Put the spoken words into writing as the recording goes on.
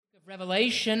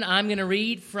Revelation, I'm going to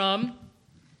read from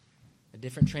a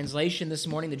different translation this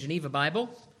morning, the Geneva Bible.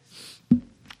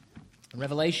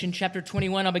 Revelation chapter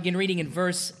 21, I'll begin reading in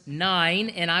verse 9,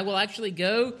 and I will actually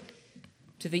go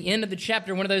to the end of the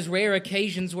chapter, one of those rare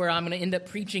occasions where I'm going to end up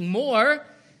preaching more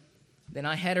than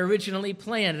I had originally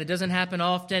planned. It doesn't happen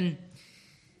often,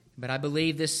 but I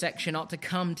believe this section ought to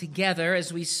come together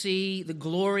as we see the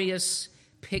glorious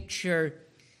picture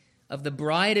of the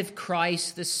bride of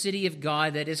Christ, the city of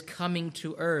God that is coming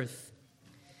to earth.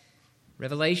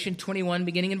 Revelation 21,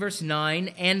 beginning in verse 9,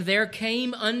 "And there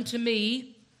came unto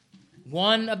me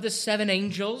one of the seven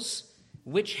angels,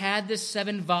 which had the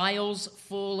seven vials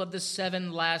full of the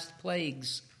seven last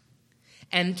plagues,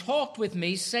 and talked with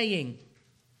me, saying,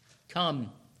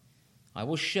 Come, I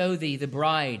will show thee the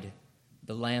bride,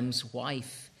 the Lamb's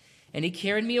wife. And he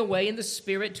carried me away in the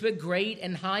Spirit to a great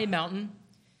and high mountain,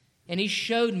 and he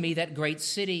showed me that great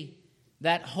city,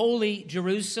 that holy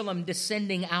Jerusalem,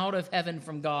 descending out of heaven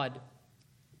from God,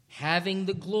 having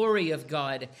the glory of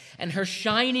God, and her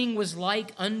shining was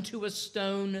like unto a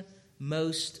stone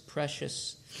most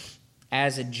precious,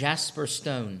 as a jasper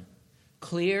stone,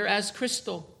 clear as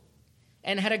crystal,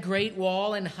 and had a great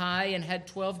wall and high, and had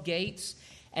 12 gates,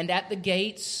 and at the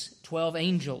gates 12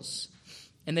 angels.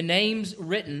 And the names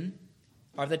written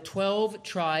are the 12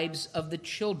 tribes of the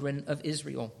children of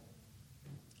Israel.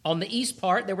 On the east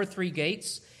part there were 3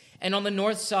 gates, and on the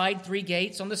north side 3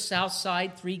 gates, on the south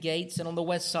side 3 gates, and on the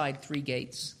west side 3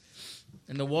 gates.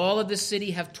 And the wall of the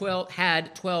city had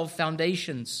 12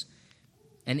 foundations,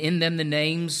 and in them the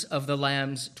names of the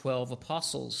Lamb's 12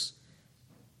 apostles.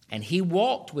 And he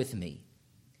walked with me,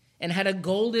 and had a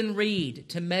golden reed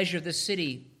to measure the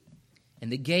city,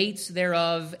 and the gates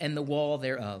thereof, and the wall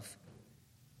thereof.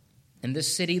 And the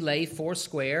city lay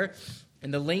foursquare,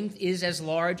 and the length is as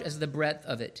large as the breadth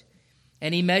of it.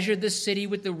 And he measured the city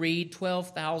with the reed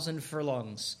 12,000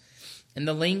 furlongs. And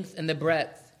the length and the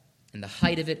breadth and the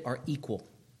height of it are equal.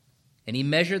 And he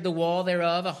measured the wall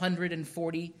thereof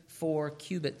 144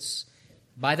 cubits,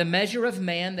 by the measure of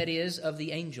man, that is, of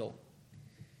the angel.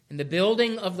 And the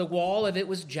building of the wall of it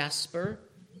was jasper,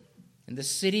 and the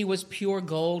city was pure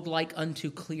gold like unto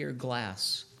clear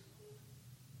glass.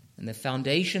 And the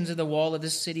foundations of the wall of the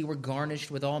city were garnished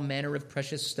with all manner of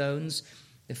precious stones.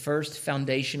 The first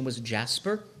foundation was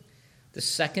jasper, the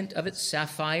second of it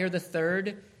sapphire, the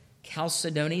third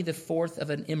chalcedony, the fourth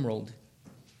of an emerald,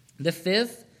 the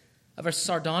fifth of a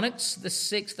sardonyx, the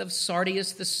sixth of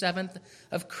sardius, the seventh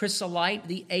of chrysolite,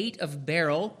 the eighth of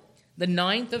beryl, the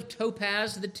ninth of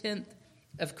topaz, the 10th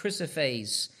of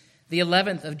chrysoprase, the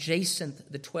 11th of jacinth,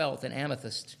 the 12th an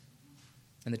amethyst.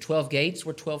 And the 12 gates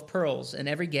were 12 pearls, and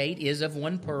every gate is of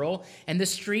 1 pearl. And the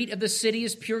street of the city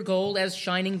is pure gold as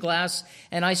shining glass.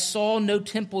 And I saw no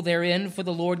temple therein, for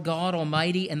the Lord God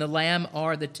Almighty and the Lamb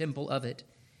are the temple of it.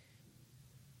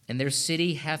 And their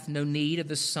city hath no need of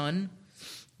the sun,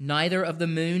 neither of the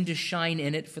moon to shine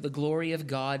in it, for the glory of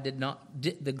God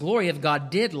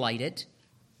did light it,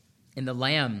 and the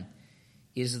Lamb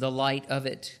is the light of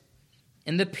it.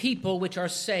 And the people which are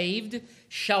saved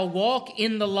shall walk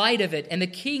in the light of it, and the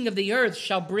king of the earth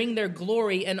shall bring their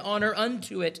glory and honor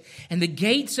unto it. And the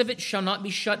gates of it shall not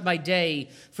be shut by day,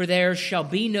 for there shall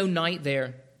be no night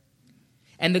there.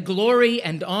 And the glory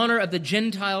and honor of the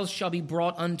Gentiles shall be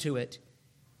brought unto it.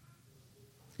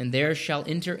 And there shall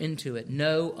enter into it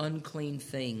no unclean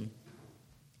thing,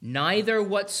 neither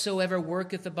whatsoever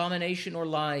worketh abomination or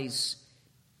lies,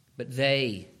 but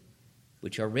they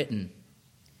which are written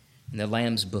in the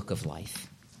Lamb's book of life.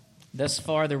 Thus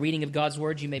far, the reading of God's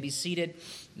word. You may be seated.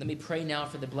 Let me pray now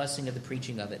for the blessing of the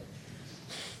preaching of it.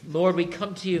 Lord, we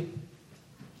come to you,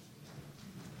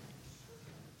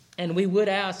 and we would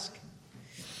ask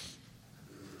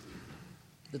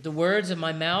that the words of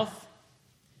my mouth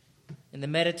and the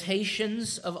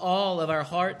meditations of all of our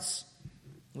hearts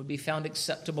would be found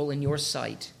acceptable in your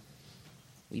sight.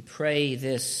 We pray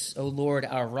this, O Lord,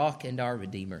 our rock and our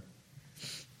Redeemer.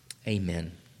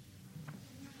 Amen.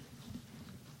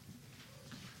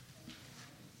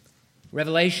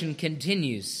 Revelation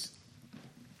continues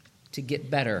to get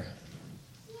better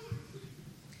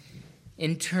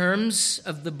in terms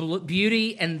of the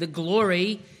beauty and the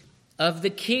glory of the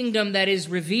kingdom that is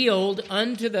revealed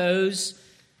unto those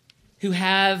who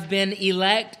have been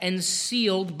elect and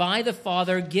sealed by the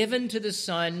Father, given to the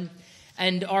Son,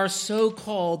 and are so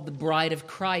called the bride of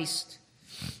Christ.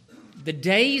 The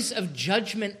days of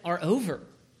judgment are over.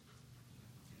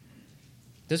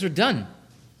 Those are done.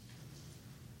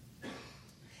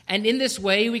 And in this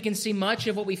way, we can see much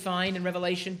of what we find in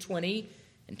Revelation 20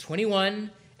 and 21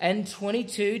 and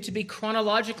 22 to be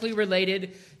chronologically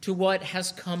related to what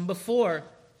has come before.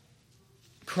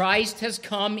 Christ has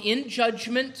come in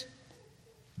judgment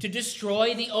to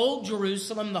destroy the old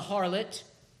Jerusalem, the harlot,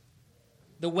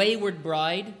 the wayward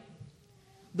bride,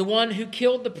 the one who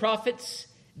killed the prophets,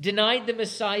 denied the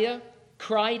Messiah,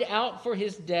 cried out for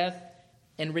his death,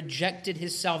 and rejected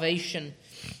his salvation.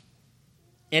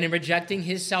 And in rejecting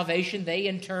his salvation, they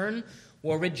in turn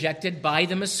were rejected by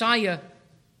the Messiah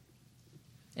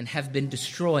and have been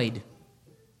destroyed.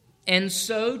 And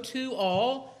so to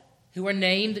all who are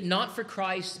named not for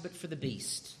Christ but for the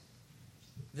beast,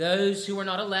 those who are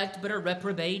not elect but are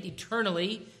reprobate,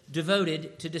 eternally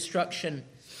devoted to destruction.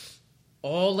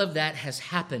 All of that has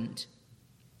happened.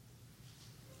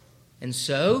 And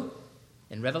so,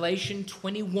 in Revelation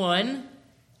 21,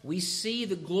 we see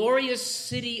the glorious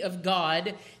city of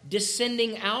God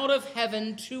descending out of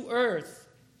heaven to earth.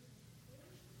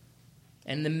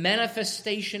 And the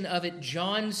manifestation of it,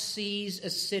 John sees a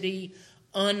city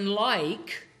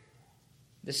unlike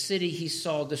the city he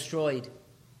saw destroyed.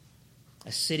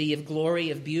 A city of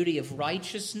glory, of beauty, of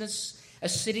righteousness. A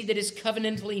city that is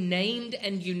covenantally named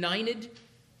and united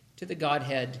to the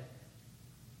Godhead.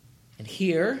 And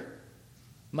here,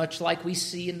 much like we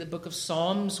see in the book of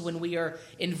Psalms, when we are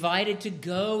invited to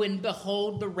go and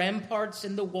behold the ramparts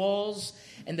and the walls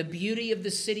and the beauty of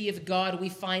the city of God, we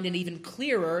find an even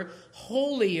clearer,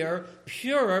 holier,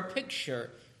 purer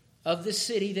picture of the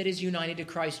city that is united to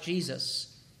Christ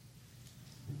Jesus.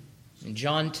 And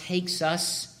John takes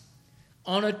us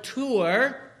on a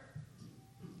tour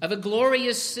of a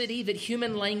glorious city that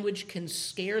human language can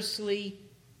scarcely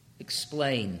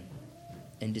explain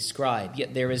and describe.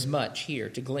 Yet there is much here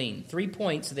to glean. 3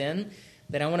 points, then,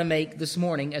 that I want to make this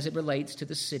morning as it relates to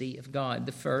the city of God.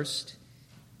 The first,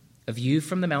 a view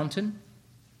from the mountain.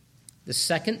 The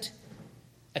second,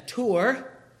 a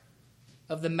tour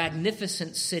of the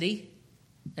magnificent city.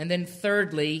 And then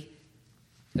thirdly,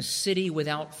 a city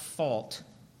without fault.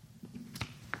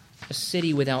 A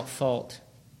city without fault.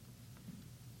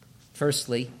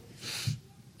 Firstly,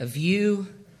 a view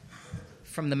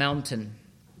from the mountain.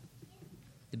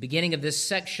 The beginning of this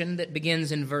section that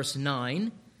begins in verse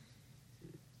 9.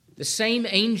 The same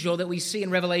angel that we see in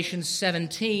Revelation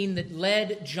 17 that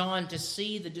led John to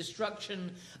see the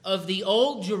destruction of the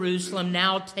old Jerusalem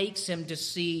now takes him to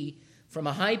see from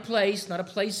a high place, not a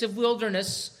place of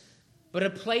wilderness, but a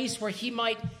place where he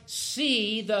might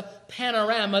see the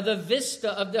panorama, the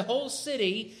vista of the whole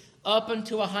city up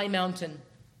into a high mountain.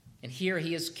 And here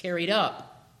he is carried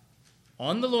up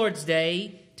on the Lord's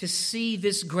day to see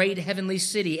this great heavenly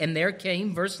city. And there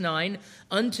came, verse 9,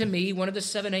 unto me one of the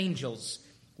 7 angels,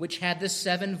 which had the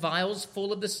 7 vials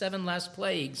full of the 7 last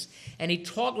plagues. And he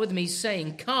talked with me,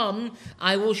 saying, Come,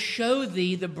 I will show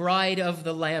thee the bride of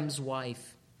the Lamb's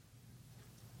wife.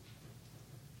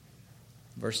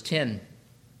 Verse 10,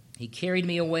 he carried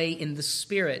me away in the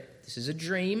Spirit. This is a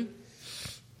dream.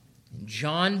 And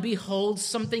John beholds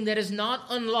something that is not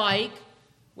unlike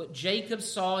what Jacob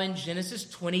saw in Genesis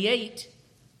 28.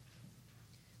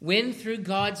 When through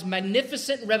God's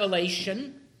magnificent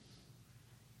revelation,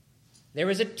 there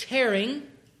is a tearing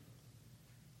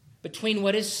between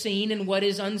what is seen and what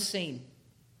is unseen.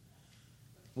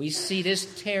 We see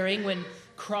this tearing when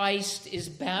Christ is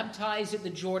baptized at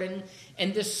the Jordan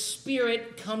and the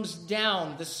Spirit comes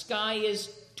down. The sky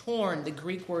is torn. The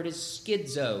Greek word is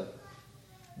schizo.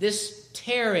 This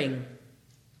tearing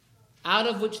out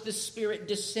of which the Spirit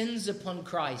descends upon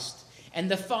Christ. And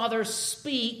the Father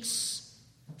speaks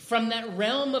from that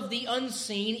realm of the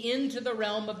unseen into the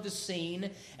realm of the seen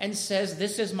and says,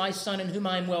 This is my Son in whom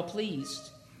I am well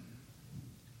pleased.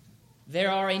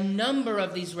 There are a number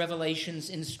of these revelations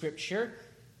in Scripture,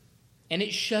 and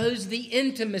it shows the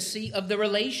intimacy of the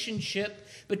relationship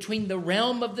between the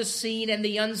realm of the seen and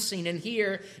the unseen. And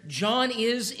here, John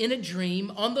is in a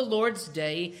dream on the Lord's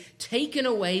day, taken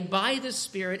away by the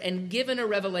Spirit and given a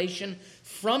revelation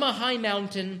from a high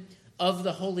mountain of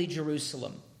the holy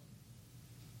Jerusalem.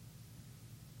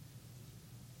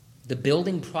 The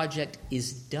building project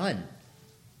is done.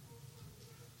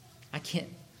 I can't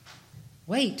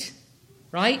wait,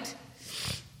 right?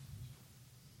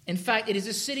 In fact, it is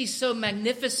a city so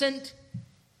magnificent,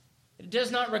 it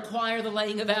does not require the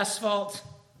laying of asphalt,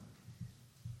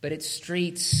 but its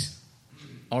streets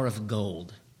are of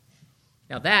gold.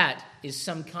 Now that is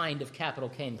some kind of capital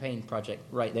campaign project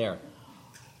right there.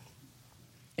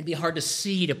 It'd be hard to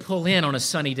see, to pull in on a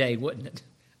sunny day, wouldn't it?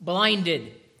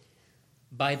 Blinded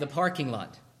by the parking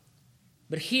lot.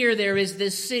 But here there is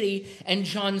this city, and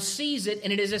John sees it,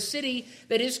 and it is a city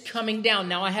that is coming down.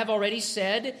 Now, I have already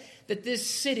said that this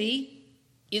city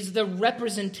is the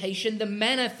representation, the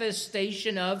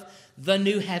manifestation of the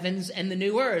new heavens and the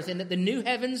new earth, and that the new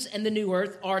heavens and the new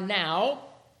earth are now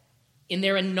in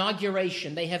their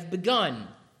inauguration. They have begun.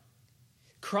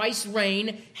 Christ's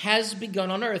reign has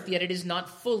begun on earth, yet it is not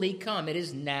fully come. It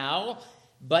is now,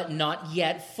 but not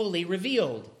yet fully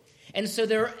revealed. And so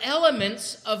there are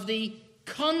elements of the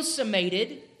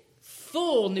consummated,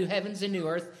 full new heavens and new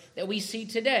earth that we see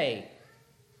today.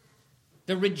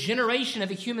 The regeneration of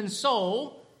a human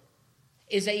soul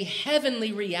is a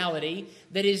heavenly reality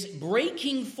that is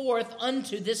breaking forth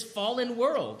unto this fallen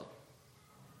world.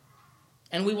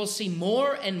 And we will see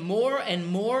more and more and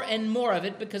more and more of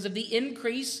it because of the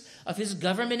increase of his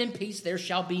government and peace. There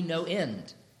shall be no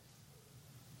end.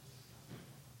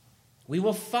 We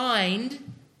will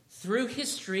find through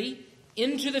history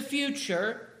into the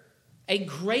future a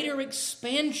greater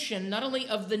expansion not only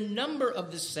of the number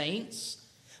of the saints,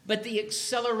 but the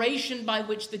acceleration by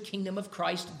which the kingdom of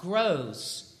Christ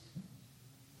grows.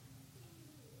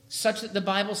 Such that the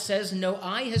Bible says, no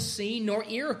eye has seen, nor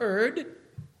ear heard,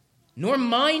 nor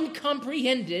mind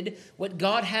comprehended what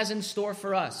God has in store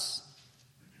for us.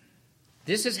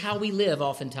 This is how we live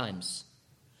oftentimes,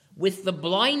 with the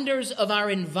blinders of our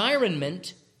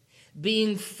environment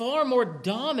being far more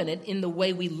dominant in the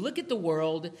way we look at the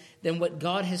world than what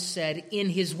God has said in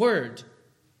his word.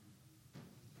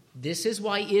 This is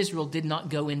why Israel did not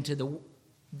go into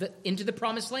the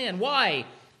promised land. Why?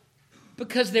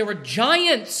 Because there were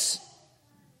giants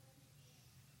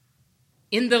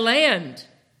in the land.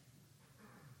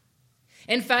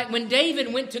 In fact, when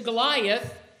David went to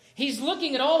Goliath, he's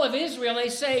looking at all of Israel and they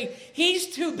say, he's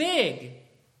too big.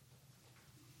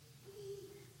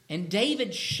 And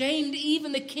David shamed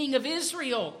even the king of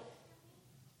Israel,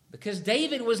 because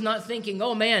David was not thinking,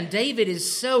 oh man, David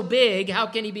is so big, how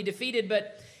can he be defeated?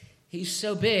 But he's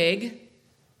so big,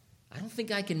 I don't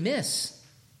think I can miss.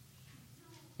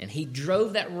 And he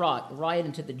drove that rock right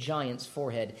into the giant's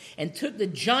forehead and took the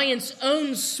giant's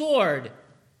own sword.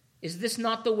 Is this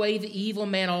not the way the evil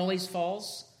man always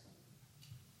falls?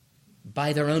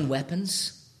 By their own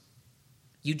weapons.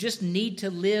 You just need to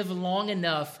live long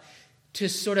enough to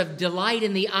sort of delight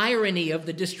in the irony of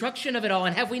the destruction of it all.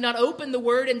 And have we not opened the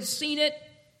Word and seen it?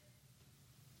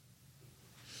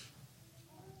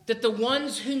 That the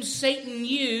ones whom Satan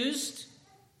used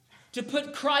to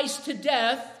put Christ to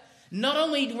death not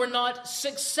only were not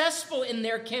successful in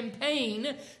their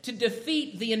campaign to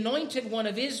defeat the anointed one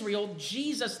of Israel,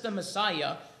 Jesus the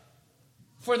Messiah,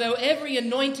 for though every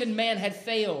anointed man had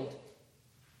failed,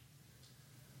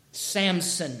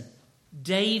 Samson,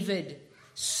 David,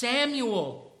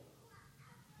 Samuel,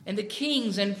 and the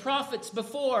kings and prophets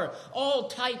before, all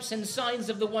types and signs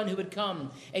of the one who would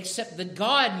come, except the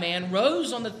God-man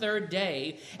rose on the third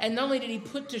day, and not only did he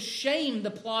put to shame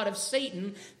the plot of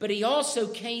Satan, but he also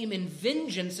came in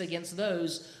vengeance against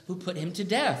those who put him to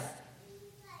death.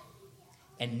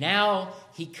 And now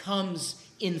he comes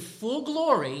in full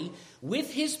glory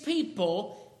with his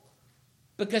people,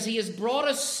 because he has brought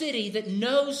a city that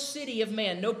no city of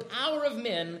man, no power of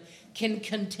men can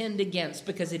contend against,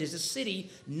 because it is a city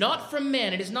not from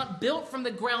men. It is not built from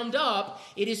the ground up.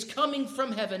 It is coming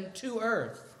from heaven to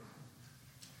earth.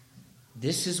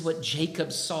 This is what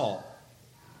Jacob saw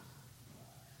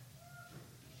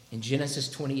in Genesis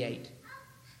 28.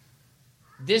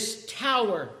 This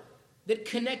tower that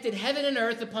connected heaven and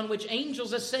earth, upon which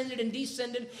angels ascended and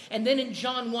descended. And then in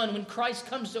John 1, when Christ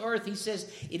comes to earth, he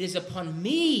says, it is upon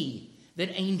me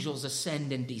that angels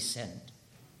ascend and descend.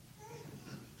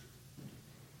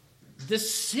 The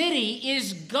city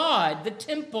is God, the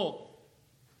temple.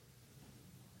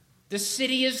 The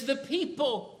city is the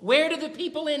people. Where do the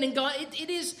people end in God? It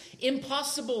is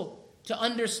impossible to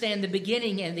understand the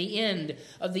beginning and the end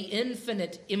of the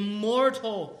infinite,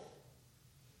 immortal,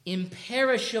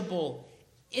 imperishable,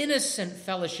 innocent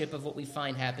fellowship of what we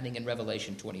find happening in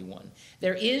Revelation 21.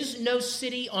 There is no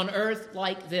city on earth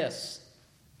like this,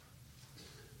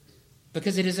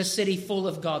 because it is a city full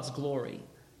of God's glory.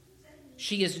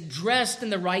 She is dressed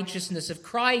in the righteousness of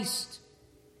Christ.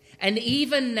 And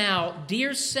even now,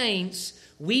 dear saints,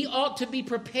 we ought to be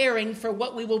preparing for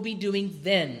what we will be doing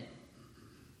then.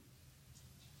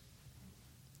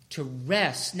 To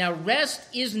rest. Now, rest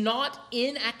is not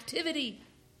inactivity.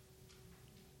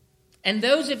 And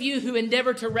those of you who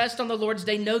endeavor to rest on the Lord's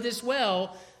Day know this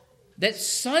well, that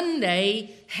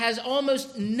Sunday has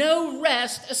almost no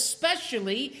rest,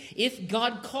 especially if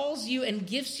God calls you and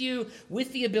gifts you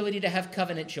with the ability to have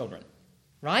covenant children.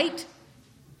 Right?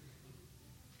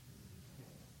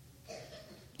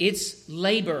 It's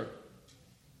labor.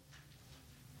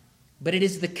 But it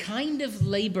is the kind of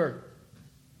labor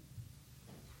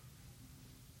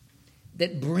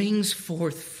that brings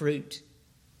forth fruit.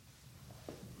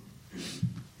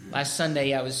 Last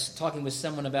Sunday, I was talking with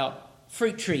someone about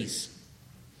fruit trees.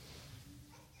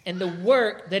 and the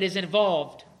work that is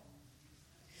involved.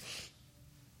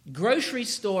 Grocery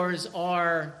stores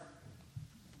are,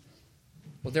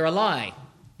 well, they're a lie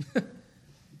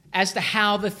as to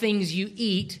how the things you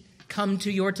eat come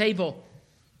to your table.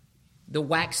 The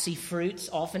waxy fruits,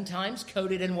 oftentimes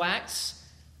coated in wax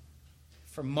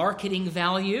for marketing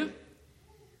value.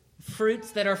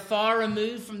 Fruits that are far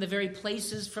removed from the very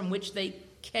places from which they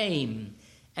came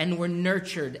and were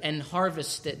nurtured and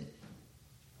harvested.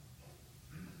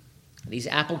 These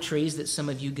apple trees that some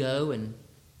of you go and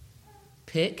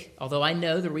pick, although I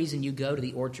know the reason you go to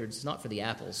the orchards is not for the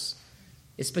apples.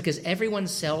 It's because everyone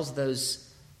sells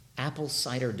those apple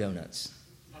cider donuts.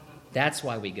 That's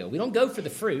why we go. We don't go for the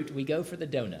fruit, we go for the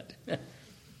donut.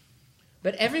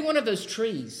 But every one of those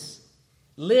trees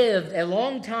lived a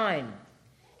long time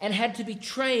and had to be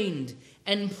trained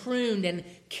and pruned and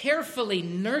carefully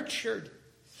nurtured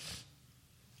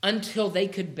until they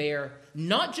could bear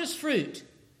not just fruit,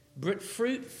 but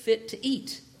fruit fit to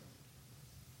eat.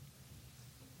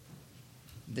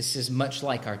 This is much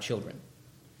like our children.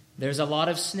 There's a lot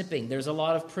of snipping, there's a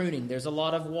lot of pruning, there's a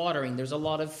lot of watering, there's a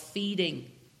lot of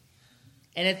feeding.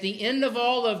 And at the end of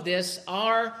all of this,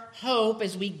 our hope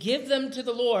as we give them to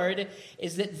the Lord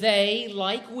is that they,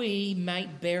 like we,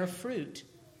 might bear fruit.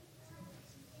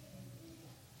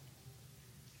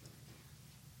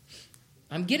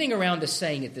 I'm getting around to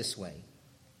saying it this way.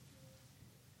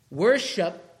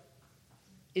 Worship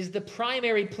is the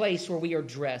primary place where we are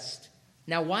dressed.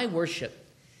 Now, why worship?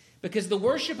 Because the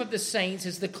worship of the saints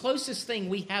is the closest thing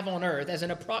we have on earth as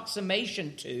an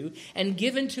approximation to and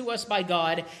given to us by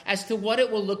God as to what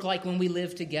it will look like when we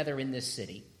live together in this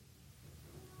city.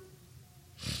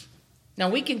 Now,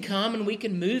 we can come and we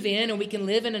can move in and we can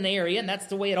live in an area, and that's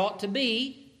the way it ought to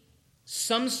be.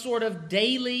 Some sort of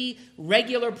daily,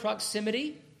 regular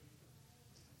proximity.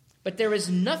 But there is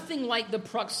nothing like the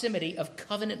proximity of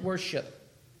covenant worship.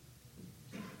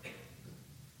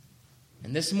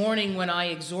 And this morning when I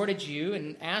exhorted you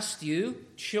and asked you,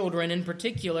 children in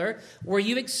particular, were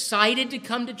you excited to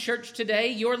come to church today?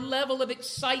 Your level of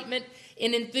excitement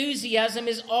and enthusiasm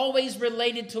is always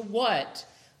related to what?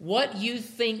 What you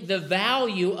think the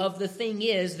value of the thing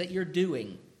is that you're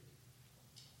doing.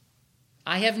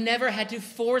 I have never had to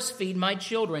force feed my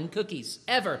children cookies,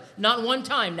 ever. Not one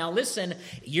time. Now listen,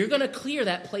 you're going to clear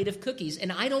that plate of cookies,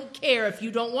 and I don't care if you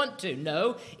don't want to.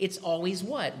 No, it's always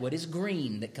what? What is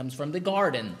green that comes from the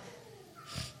garden?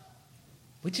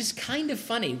 Which is kind of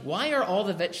funny. Why are all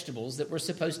the vegetables that we're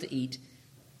supposed to eat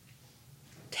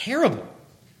terrible?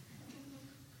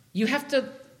 You have to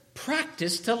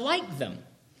practice to like them.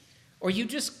 Or you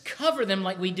just cover them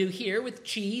like we do here with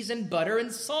cheese and butter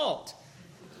and salt.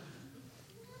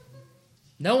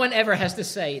 No one ever has to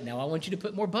say, "Now I want you to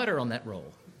put more butter on that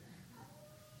roll."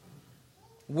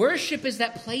 Worship is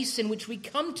that place in which we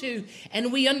come to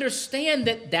and we understand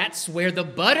that that's where the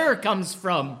butter comes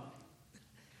from.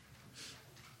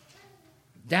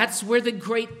 That's where the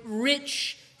great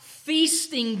rich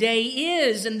feasting day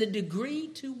is and the degree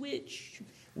to which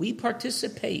we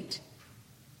participate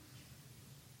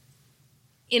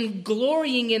in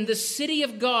glorying in the city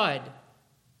of God,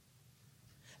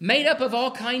 made up of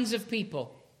all kinds of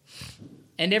people.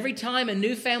 And every time a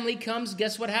new family comes,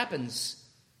 guess what happens?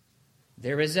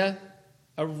 There is a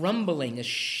rumbling, a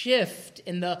shift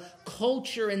in the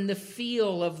culture and the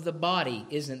feel of the body,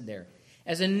 isn't there?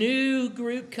 As a new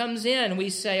group comes in, we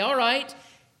say, all right,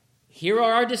 here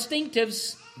are our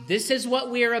distinctives. This is what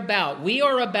we are about. We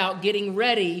are about getting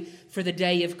ready for the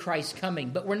day of Christ's coming.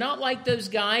 But we're not like those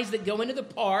guys that go into the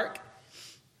park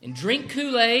and drink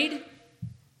Kool-Aid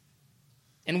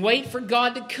and wait for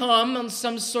God to come on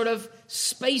some sort of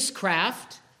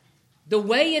spacecraft. The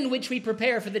way in which we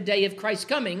prepare for the day of Christ's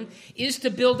coming is to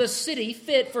build a city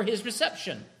fit for his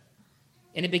reception.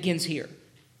 And it begins here.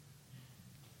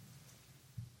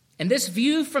 And this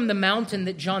view from the mountain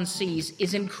that John sees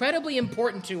is incredibly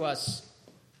important to us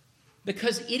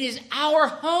because it is our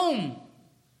home.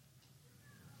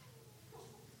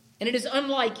 And it is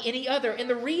unlike any other. And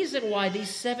the reason why these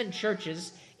 7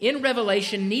 churches in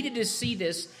Revelation needed to see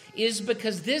this is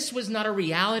because this was not a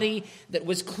reality that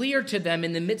was clear to them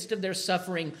in the midst of their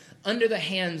suffering under the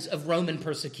hands of Roman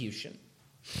persecution.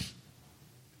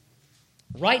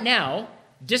 Right now,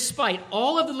 despite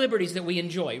all of the liberties that we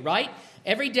enjoy, right?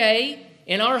 Every day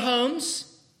in our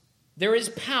homes, there is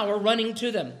power running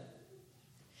to them.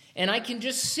 And I can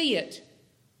just see it.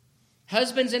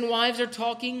 Husbands and wives are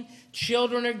talking.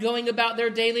 Children are going about their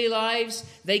daily lives.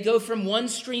 They go from one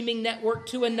streaming network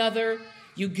to another.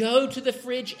 You go to the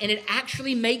fridge and it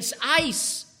actually makes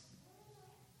ice.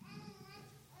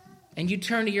 And you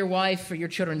turn to your wife or your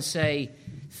children and say,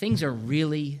 things are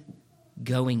really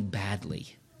going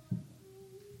badly.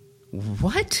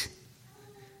 What?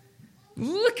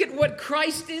 Look at what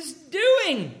Christ is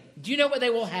doing. Do you know what they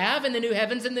will have in the new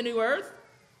heavens and the new earth?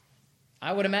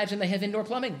 I would imagine they have indoor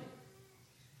plumbing.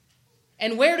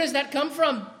 And where does that come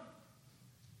from?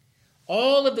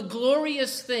 All of the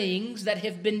glorious things that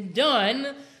have been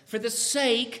done for the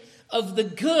sake of the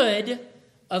good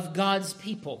of God's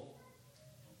people.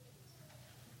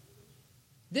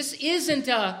 This isn't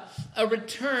a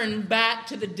return back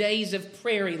to the days of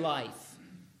prairie life.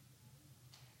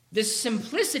 This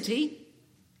simplicity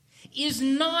is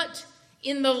not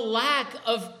in the lack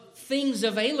of things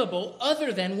available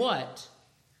other than what?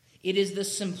 It is the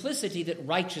simplicity that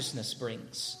righteousness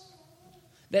brings,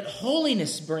 that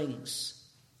holiness brings,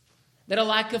 that a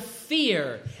lack of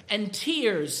fear and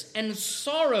tears and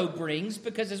sorrow brings,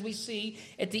 because as we see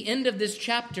at the end of this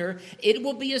chapter, it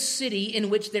will be a city in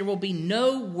which there will be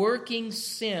no working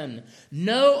sin,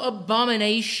 no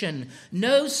abomination,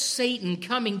 no Satan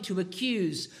coming to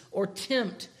accuse or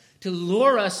tempt to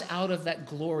lure us out of that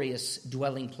glorious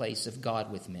dwelling place of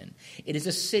God with men. It is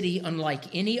a city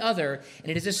unlike any other, and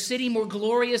it is a city more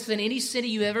glorious than any city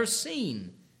you've ever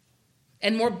seen,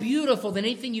 and more beautiful than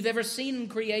anything you've ever seen in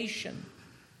creation.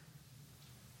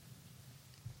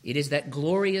 It is that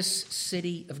glorious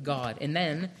city of God. And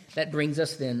then that brings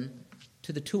us then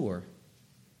to the tour.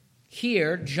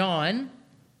 Here, John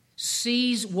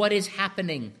sees what is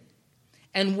happening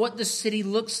and what the city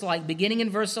looks like. Beginning in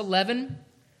verse 11,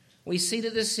 we see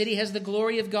that this city has the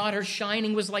glory of God. Her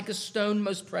shining was like a stone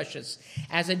most precious,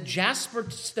 as a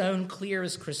jasper stone clear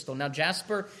as crystal. Now,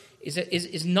 jasper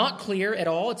is not clear at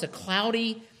all. It's a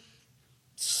cloudy,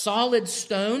 solid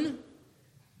stone.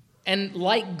 And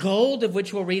like gold, of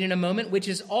which we'll read in a moment, which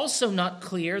is also not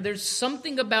clear. There's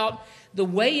something about the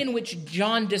way in which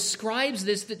John describes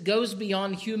this that goes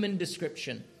beyond human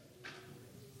description.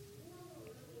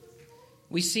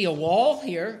 We see a wall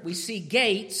here. We see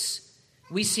gates.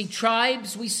 We see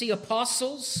tribes. We see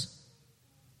apostles.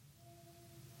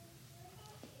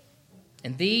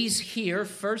 And these here,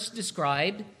 first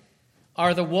described,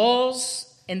 are the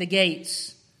walls and the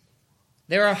gates.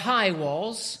 There are high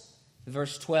walls,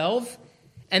 verse 12,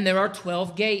 and there are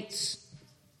 12 gates.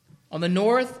 On the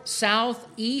north, south,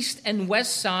 east, and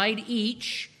west side,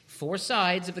 each, 4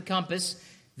 sides of the compass,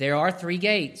 there are 3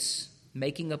 gates,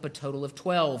 making up a total of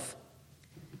 12.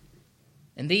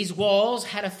 And these walls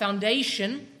had a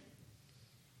foundation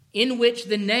in which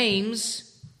the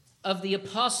names of the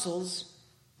apostles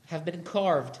have been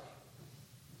carved.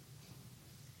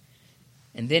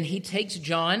 And then he takes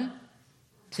John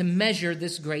to measure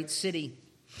this great city.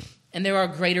 And there are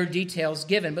greater details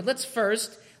given. But let's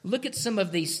first look at some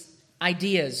of these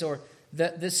ideas or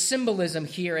the symbolism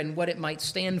here and what it might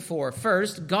stand for.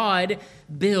 First, God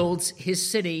builds his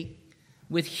city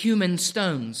with human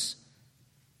stones.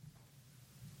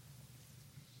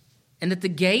 And that the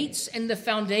gates and the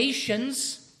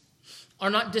foundations are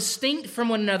not distinct from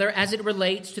one another as it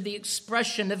relates to the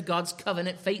expression of God's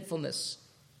covenant faithfulness.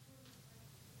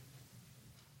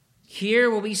 Here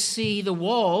where we see the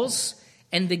walls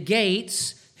and the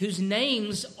gates, whose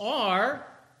names are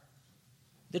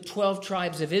the 12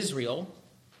 tribes of Israel,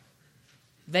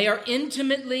 they are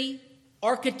intimately,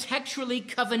 architecturally,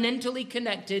 covenantally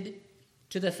connected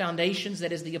to the foundations,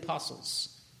 that is the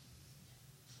apostles.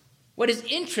 What is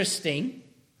interesting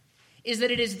is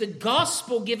that it is the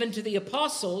gospel given to the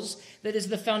apostles that is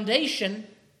the foundation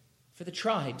for the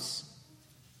tribes.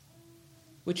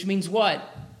 Which means what?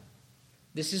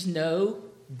 This is no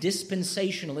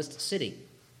dispensationalist city.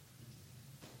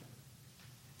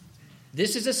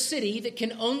 This is a city that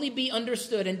can only be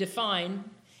understood and defined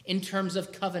in terms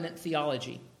of covenant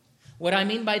theology. What I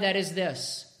mean by that is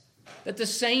this, that the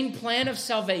same plan of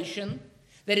salvation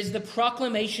that is the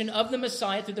proclamation of the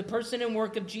Messiah through the person and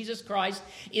work of Jesus Christ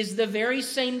is the very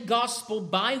same gospel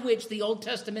by which the Old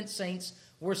Testament saints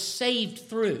were saved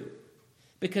through,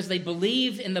 because they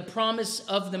believe in the promise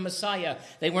of the Messiah.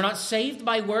 They were not saved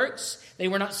by works. They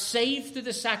were not saved through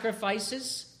the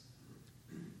sacrifices.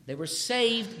 They were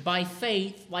saved by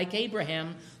faith, like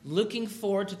Abraham, looking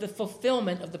forward to the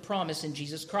fulfillment of the promise in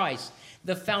Jesus Christ.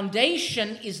 The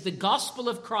foundation is the gospel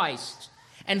of Christ.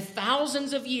 And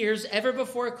thousands of years ever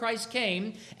before Christ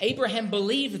came, Abraham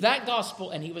believed that gospel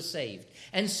and he was saved.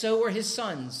 And so were his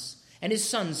sons and his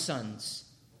sons' sons.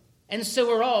 And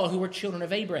so are all who were children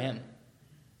of Abraham.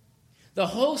 The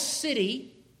whole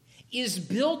city is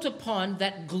built upon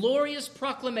that glorious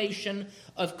proclamation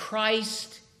of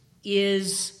Christ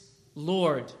is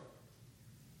Lord.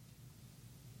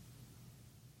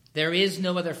 There is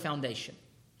no other foundation,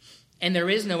 and there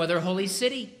is no other holy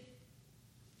city.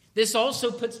 This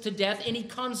also puts to death any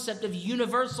concept of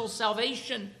universal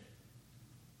salvation,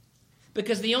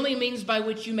 because the only means by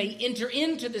which you may enter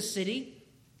into the city,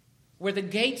 where the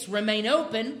gates remain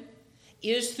open,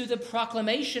 is through the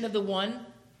proclamation of the one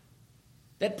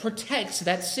that protects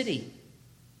that city.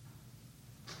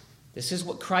 This is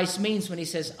what Christ means when he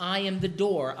says, I am the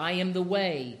door, I am the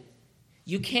way.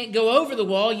 You can't go over the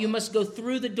wall, you must go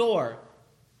through the door.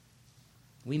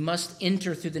 We must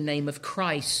enter through the name of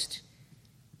Christ.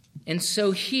 And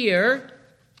so here,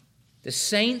 the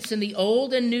saints in the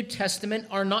Old and New Testament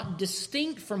are not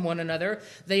distinct from one another.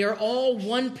 They are all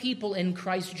one people in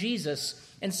Christ Jesus.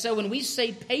 And so when we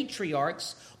say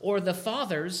patriarchs or the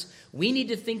fathers, we need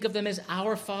to think of them as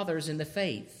our fathers in the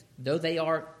faith, though they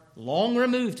are long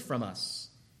removed from us.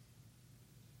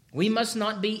 We must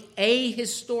not be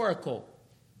ahistorical.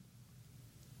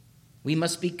 We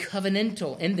must be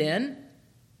covenantal. And then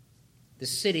the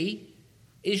city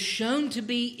is shown to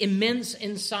be immense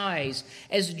in size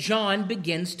as John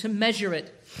begins to measure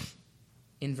it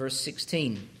in verse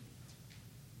 15.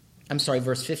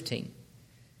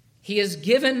 He is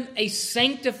given a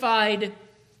sanctified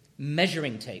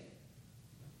measuring tape.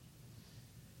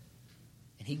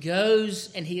 And he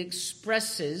goes and he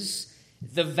expresses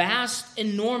the vast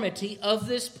enormity of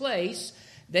this place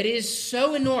that is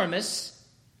so enormous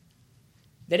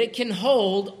that it can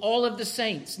hold all of the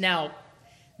saints. Now,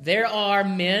 there are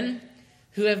men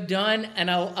who have done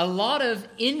a lot of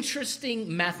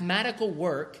interesting mathematical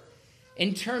work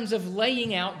in terms of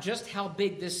laying out just how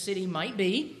big this city might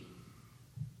be,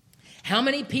 how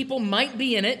many people might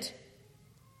be in it,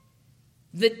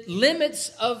 the limits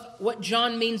of what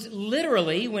John means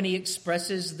literally when he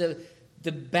expresses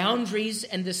the boundaries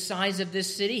and the size of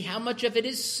this city, how much of it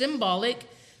is symbolic.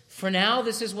 For now,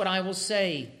 this is what I will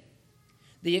say.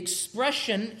 The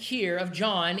expression here of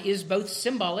John is both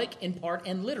symbolic in part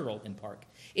and literal in part.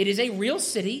 It is a real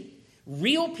city,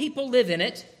 real people live in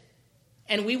it,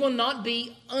 and we will not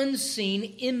be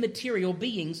unseen, immaterial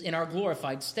beings in our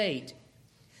glorified state.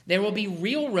 There will be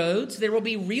real roads, there will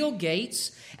be real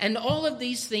gates, and all of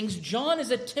these things John is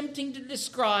attempting to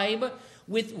describe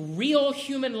with real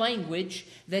human language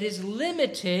that is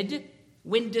limited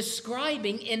when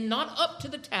describing and not up to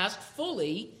the task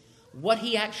fully what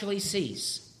he actually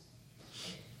sees.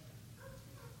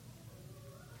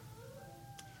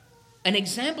 An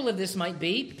example of this might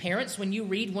be, parents, when you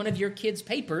read one of your kids'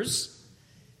 papers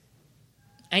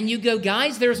and you go,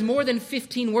 guys, there's more than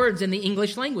 15 words in the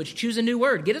English language. Choose a new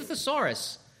word. Get a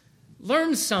thesaurus.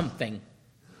 Learn something.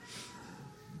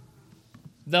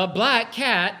 The black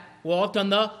cat walked on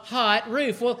the hot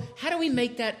roof. Well, how do we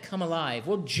make that come alive?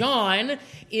 Well, John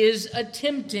is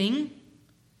attempting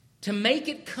to make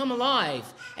it come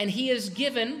alive. And he is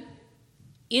given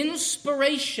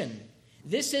inspiration.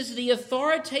 This is the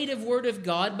authoritative word of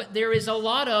God, but there is a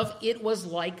lot of it was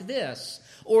like this,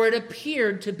 or it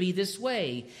appeared to be this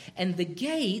way. And the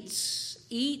gates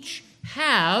each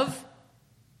have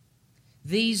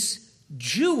these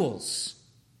jewels.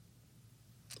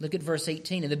 Look at verse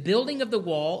 18. And the building of the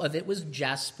wall of it was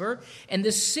jasper, and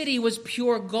the city was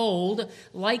pure gold,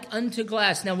 like unto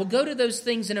glass. Now, we'll go to those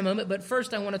things in a moment, but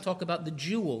first I want to talk about the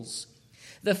jewels.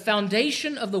 The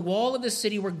foundation of the wall of the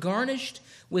city were garnished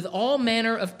with all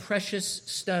manner of precious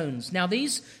stones. Now,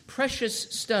 these precious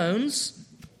stones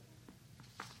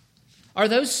are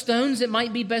those stones that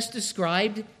might be best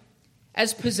described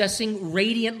as possessing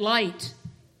radiant light,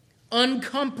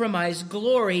 uncompromised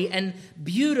glory, and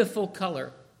beautiful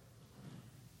color.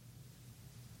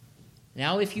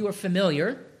 Now, if you are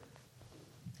familiar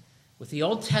with the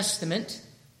Old Testament,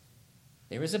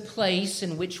 there is a place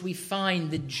in which we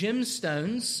find the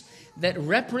gemstones that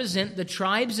represent the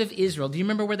tribes of Israel. Do you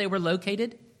remember where they were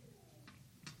located?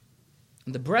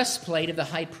 The breastplate of the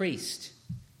high priest.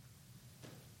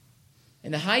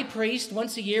 And the high priest,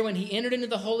 once a year when he entered into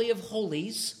the Holy of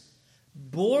Holies,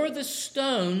 bore the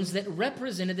stones that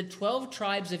represented the 12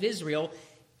 tribes of Israel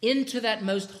into that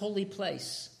most holy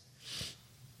place.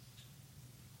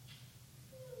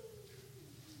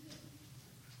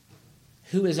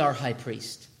 Who is our high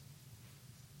priest?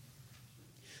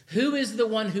 Who is the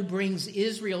one who brings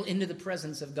Israel into the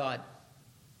presence of God?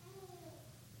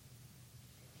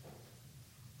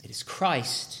 It is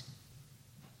Christ,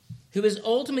 who is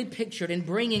ultimately pictured in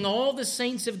bringing all the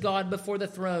saints of God before the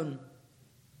throne.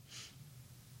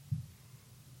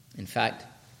 In fact,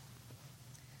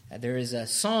 there is a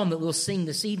psalm that we'll sing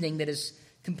this evening that is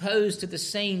composed to the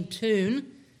same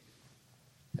tune,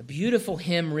 a beautiful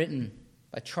hymn written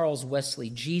by Charles Wesley,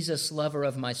 Jesus, Lover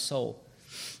of My Soul.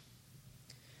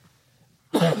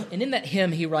 And in that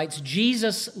hymn he writes,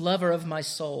 Jesus, lover of my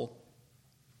soul,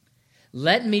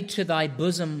 Let me to thy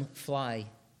bosom fly.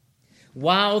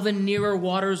 While the nearer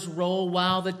waters roll,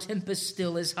 while the tempest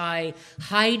still is high,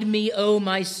 hide me, O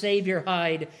my Savior,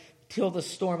 hide, till the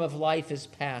storm of life is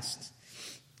past.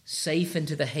 Safe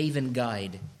into the haven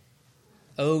guide.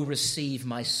 O receive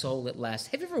my soul at last.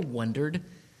 Have you ever wondered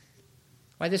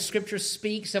why the Scripture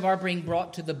speaks of our being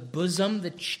brought to the bosom, the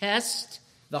chest,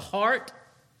 the heart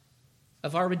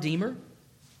of our Redeemer?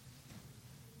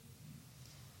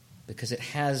 Because it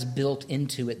has built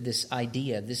into it this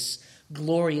idea, this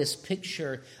glorious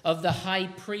picture of the high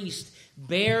priest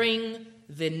bearing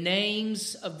the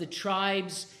names of the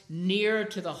tribes near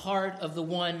to the heart of the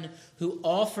one who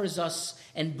offers us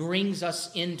and brings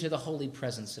us into the holy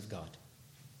presence of God.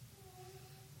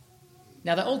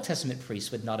 Now, the Old Testament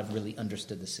priests would not have really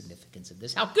understood the significance of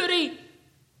this. How could he?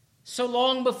 So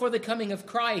long before the coming of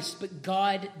Christ, but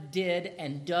God did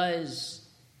and does.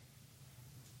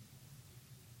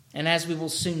 And as we will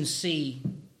soon see,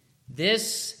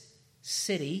 this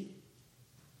city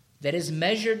that is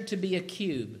measured to be a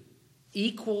cube,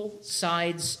 equal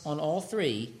sides on all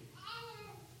three,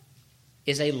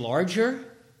 is a larger,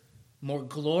 more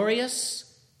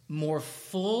glorious, more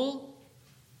full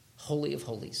Holy of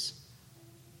Holies.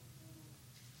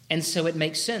 And so it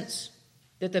makes sense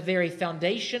that the very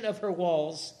foundation of her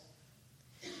walls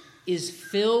is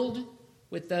filled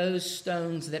with those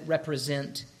stones that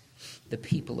represent the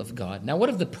people of God. Now, what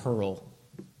of the pearl,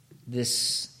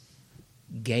 this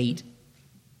gate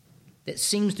that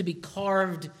seems to be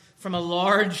carved from a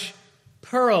large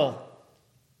pearl?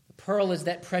 The pearl is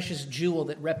that precious jewel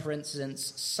that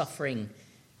represents suffering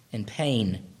and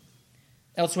pain.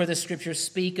 Elsewhere, the Scriptures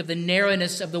speak of the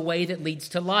narrowness of the way that leads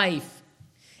to life,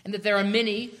 and that there are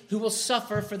many who will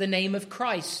suffer for the name of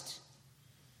Christ.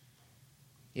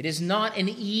 It is not an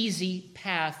easy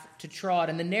path to trod,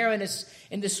 and the narrowness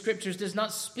in the Scriptures does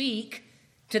not speak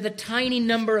to the tiny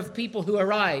number of people who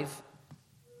arrive.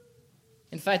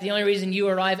 In fact, the only reason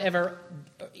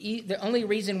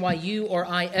why you or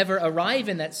I ever arrive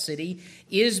in that city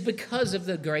is because of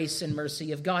the grace and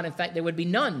mercy of God. In fact, there would be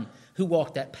none who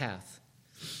walk that path.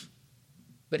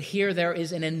 But here there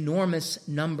is an enormous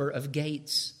number of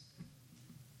gates.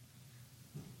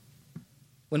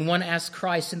 When one asks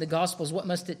Christ in the Gospels, what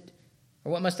must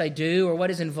I do, or what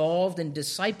is involved in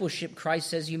discipleship, Christ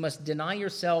says, you must deny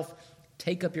yourself,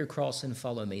 take up your cross, and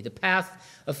follow me. The path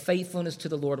of faithfulness to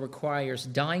the Lord requires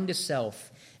dying to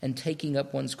self and taking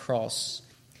up one's cross.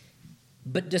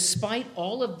 But despite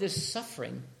all of this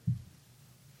suffering,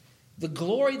 the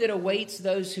glory that awaits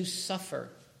those who suffer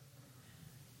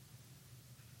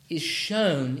is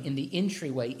shown in the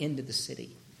entryway into the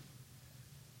city.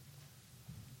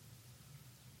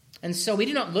 And so we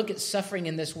do not look at suffering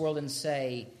in this world and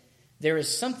say, there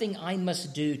is something I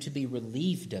must do to be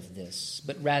relieved of this,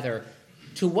 but rather,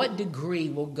 to what degree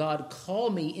will God call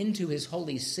me into his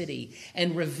holy city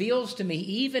and reveals to me,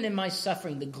 even in my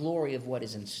suffering, the glory of what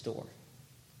is in store?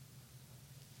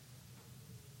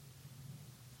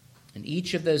 And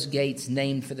each of those gates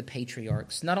named for the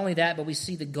patriarchs. Not only that, but we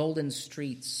see the golden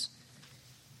streets.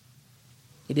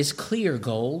 It is clear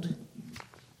gold,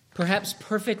 perhaps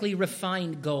perfectly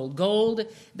refined gold. Gold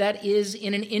that is,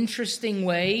 in an interesting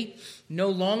way, no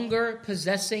longer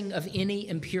possessing of any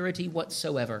impurity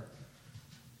whatsoever.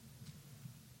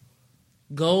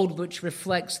 Gold which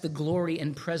reflects the glory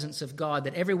and presence of God,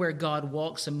 that everywhere God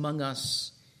walks among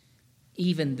us,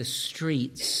 even the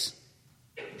streets.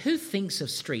 Who thinks of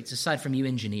streets aside from you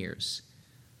engineers?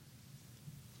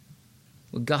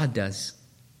 Well, God does.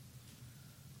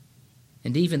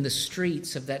 And even the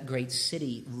streets of that great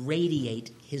city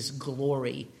radiate his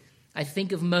glory. I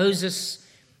think of Moses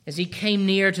as he came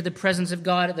near to the presence of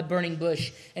God at the burning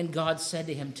bush, and God said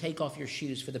to him, take off your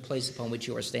shoes, for the place upon which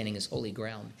you are standing is holy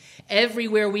ground.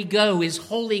 Everywhere we go is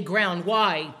holy ground.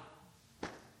 Why?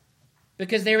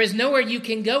 Because there is nowhere you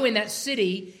can go in that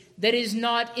city that is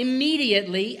not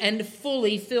immediately and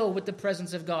fully filled with the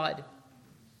presence of God.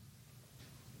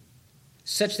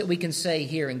 Such that we can say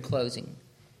here in closing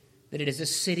that it is a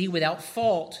city without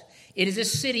fault. It is a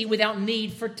city without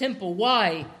need for temple.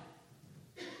 Why?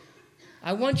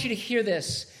 I want you to hear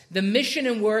this. The mission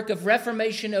and work of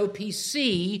Reformation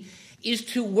OPC is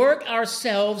to work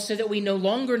ourselves so that we no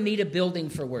longer need a building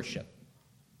for worship.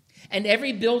 And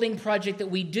every building project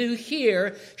that we do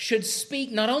here should speak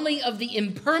not only of the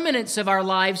impermanence of our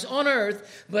lives on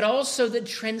earth, but also the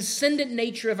transcendent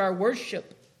nature of our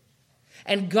worship.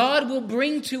 And God will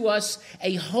bring to us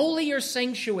a holier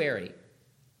sanctuary.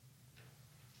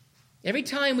 Every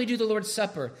time we do the Lord's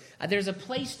Supper, there's a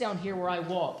place down here where I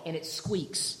walk, and it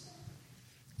squeaks.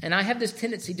 And I have this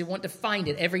tendency to want to find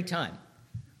it every time,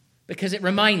 because it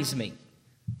reminds me.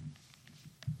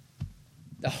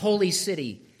 the holy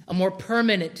city, a more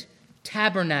permanent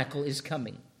tabernacle is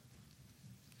coming.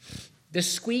 The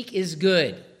squeak is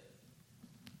good,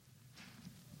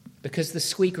 because the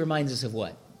squeak reminds us of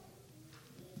what?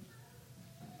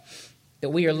 That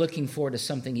we are looking forward to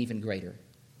something even greater.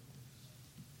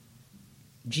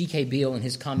 G.K. Beale in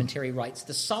his commentary writes,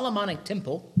 the Solomonic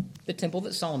temple, the temple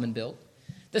that Solomon built,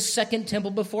 the second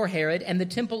temple before Herod, and the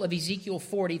temple of Ezekiel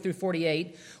 40 through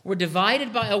 48 were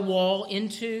divided by a wall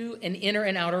into an inner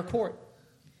and outer court.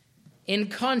 In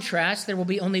contrast, there will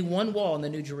be only one wall in the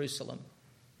New Jerusalem,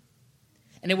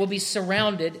 and it will be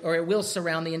surrounded, or it will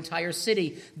surround the entire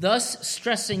city, thus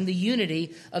stressing the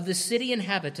unity of the city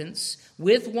inhabitants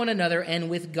with one another and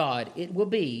with God. It will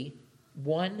be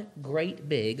one great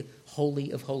big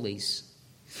Holy of Holies.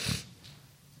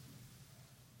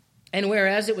 And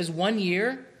whereas it was 1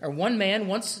 year, or one man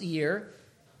once a year,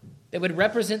 that would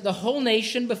represent the whole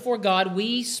nation before God,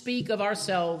 we speak of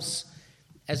ourselves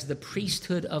as the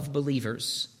priesthood of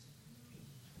believers.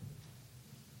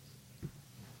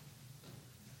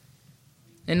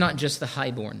 And not just the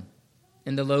highborn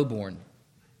and the lowborn,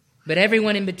 but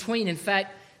everyone in between. In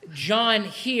fact, John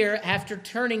here, after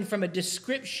turning from a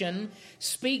description,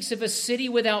 speaks of a city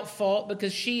without fault,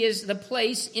 because she is the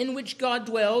place in which God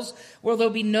dwells, where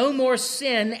there'll be no more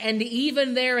sin, and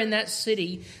even there in that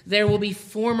city, there will be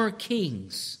former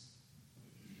kings.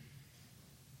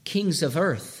 Kings of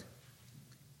earth.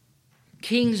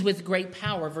 Kings with great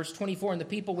power. Verse 24, and the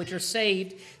people which are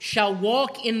saved shall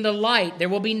walk in the light. There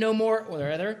will be no more, or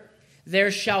rather, there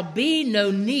shall be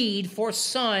no need for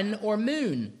sun or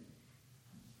moon.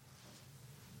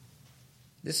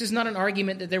 This is not an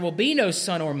argument that there will be no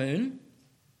sun or moon,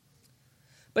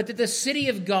 but that the city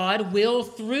of God will,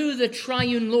 through the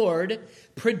triune Lord,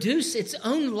 produce its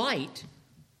own light,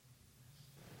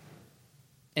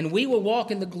 and we will walk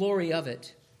in the glory of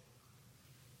it.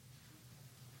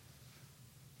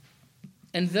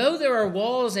 And though there are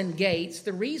walls and gates,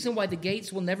 the reason why the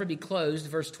gates will never be closed,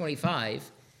 verse 25,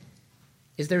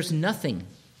 is there's nothing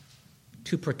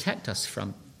to protect us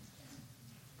from.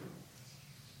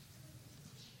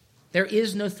 There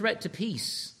is no threat to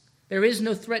peace. There is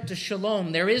no threat to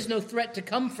shalom. There is no threat to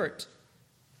comfort.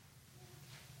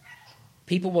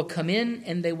 People will come in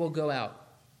and they will go out.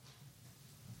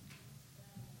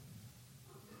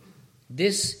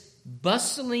 This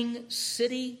bustling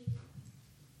city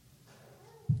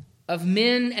of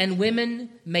men and women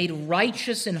made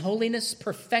righteous in holiness,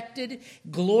 perfected,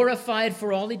 glorified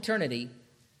for all eternity,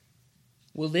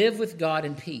 will live with God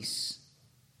in peace.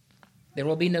 There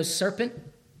will be no serpent.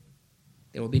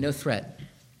 There will be no threat.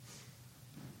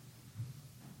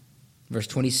 Verse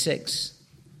 26,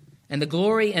 and the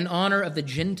glory and honor of the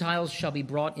Gentiles shall be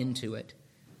brought into it.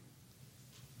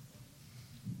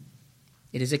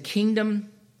 It is a kingdom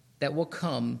that will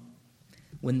come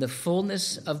when the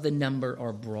fullness of the number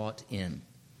are brought in.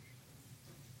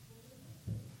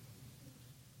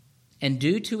 And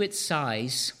due to its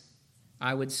size,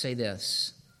 I would say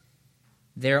this,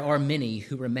 there are many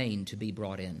who remain to be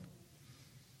brought in.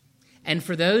 And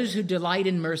for those who delight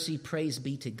in mercy, praise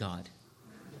be to God.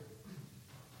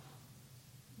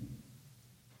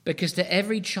 Because to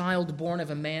every child born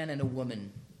of a man and a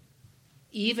woman,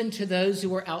 even to those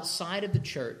who are outside of the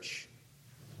church,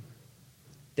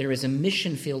 there is a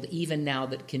mission field even now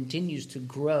that continues to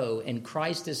grow. And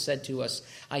Christ has said to us,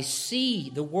 I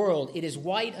see the world, it is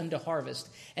white unto harvest.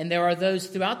 And there are those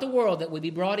throughout the world that will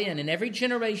be brought in every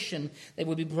generation that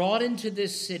will be brought into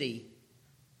this city,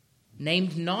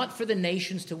 named not for the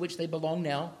nations to which they belong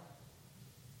now,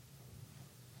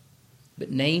 but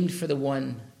named for the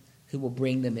one who will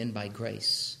bring them in by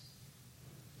grace.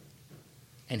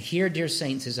 And here, dear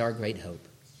saints, is our great hope,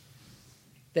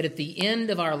 that at the end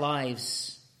of our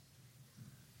lives,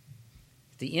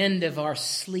 at the end of our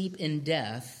sleep in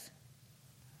death,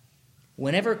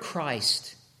 whenever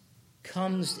Christ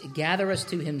comes to gather us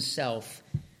to himself,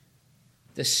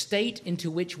 the state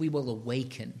into which we will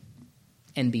awaken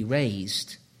and be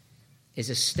raised is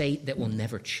a state that will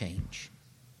never change.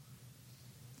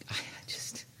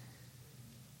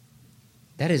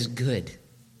 That is good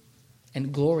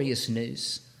and glorious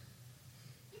news.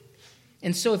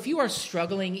 And so if you are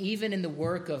struggling even in the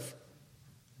work of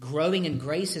growing in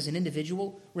grace as an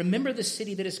individual, remember the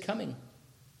city that is coming.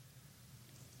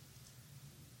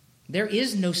 There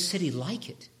is no city like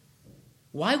it.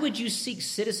 Why would you seek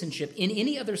citizenship in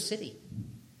any other city?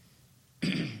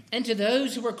 And to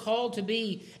those who are called to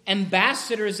be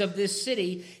ambassadors of this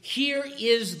city, here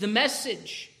is the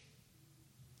message.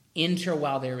 Enter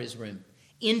while there is room.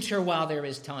 Enter while there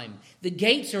is time. The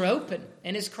gates are open.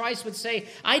 And as Christ would say,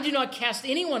 I do not cast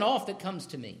anyone off that comes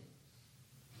to me.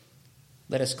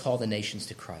 let us call the nations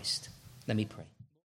to Christ. Let me pray.